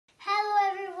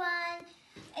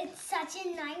such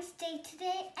a nice day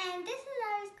today, and this is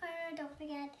Aryaas corner, don't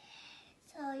forget.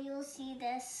 So you'll see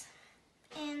this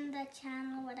in the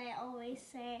channel, what I always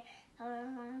say, hello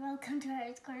everyone, welcome to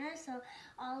Aryaas corner. So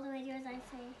all the videos I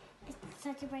say, it's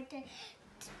such a bright day.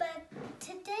 But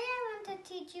today I want to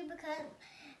teach you because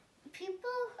people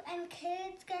and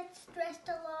kids get stressed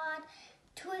a lot,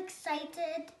 too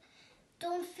excited,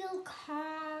 don't feel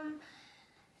calm.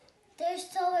 They're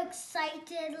so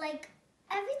excited, like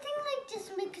everything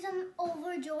just makes them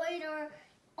overjoyed or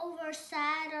over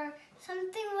sad or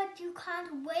something what you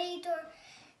can't wait, or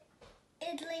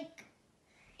it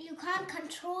you can't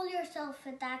control yourself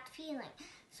with that feeling.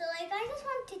 So I just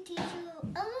want to teach you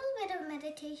a little bit of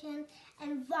meditation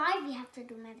and why we have to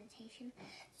do meditation.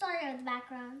 Sorry for the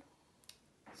background.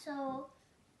 So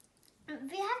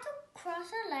we have to cross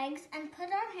our legs and put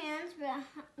our hands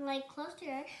close to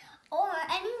your, or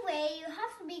anyway you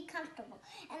have to be comfortable.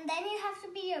 And then you have to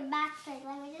be your back straight.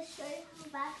 Let me just show you how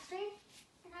back straight.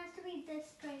 It has to be this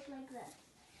straight like this.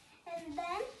 And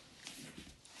then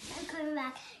I'm coming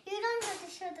back. You don't have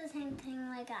to show the same thing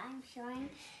like I'm showing.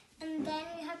 And then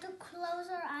you have to close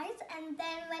our eyes. And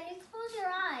then when you close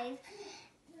your eyes,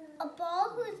 a ball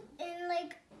who's in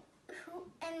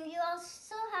and you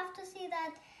also have to see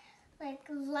that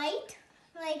light,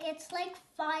 it's like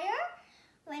fire.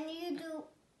 When you do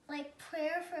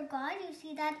prayer for God, you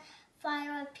see that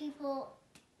fire of people,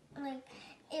 it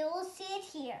will see it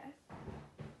here.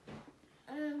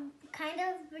 Kind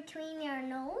of between your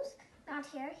nose, not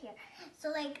here.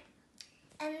 So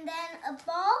and then a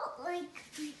ball,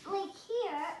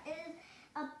 here is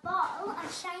a ball,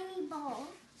 a shiny ball.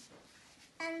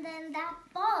 And then that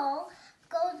ball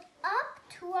goes up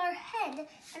to our head.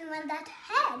 And when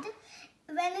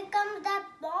it comes that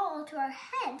ball to our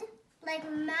head, like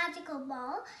magical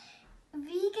ball,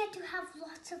 we get to have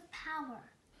lots of power.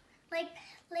 Like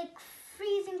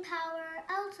freezing power,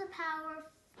 Elsa power,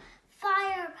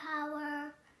 fire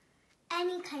power,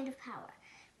 any kind of power,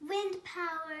 wind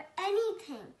power,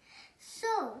 anything.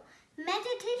 So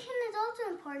meditation is also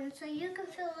important so you can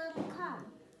feel a little calm.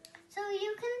 So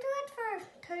you can do it for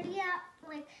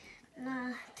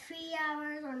 3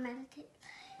 hours or meditate.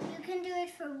 You can do it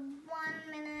for 1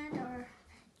 minute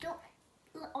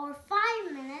or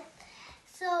 5 minutes.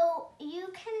 So you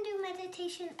can do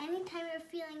meditation anytime you're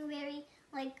feeling very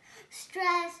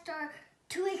stressed or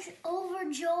too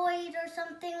overjoyed or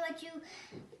something you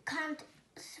can't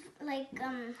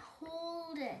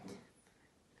hold it.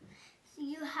 So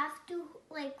you have to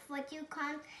what you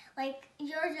can't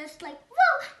you're just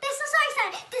whoa, this is so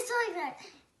exciting, this is so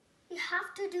exciting. You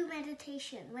have to do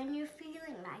meditation when you're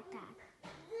feeling like that.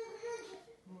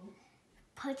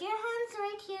 Put your hands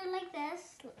right here like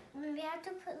this. We have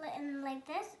to put in like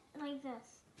this. Like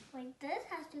this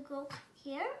has to go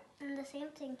here and the same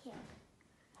thing here.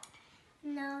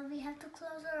 Now we have to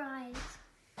close our eyes.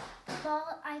 The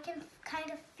ball, I can kind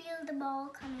of feel the ball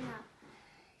coming up.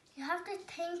 You have to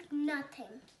think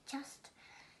nothing. Just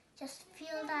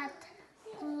feel that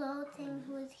glow thing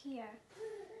who is here.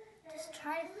 Just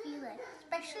try to feel it,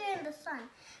 especially in the sun,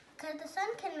 because the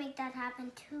sun can make that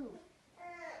happen too.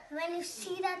 When you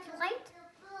see that light,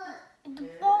 the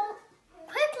ball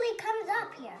quickly comes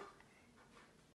up here.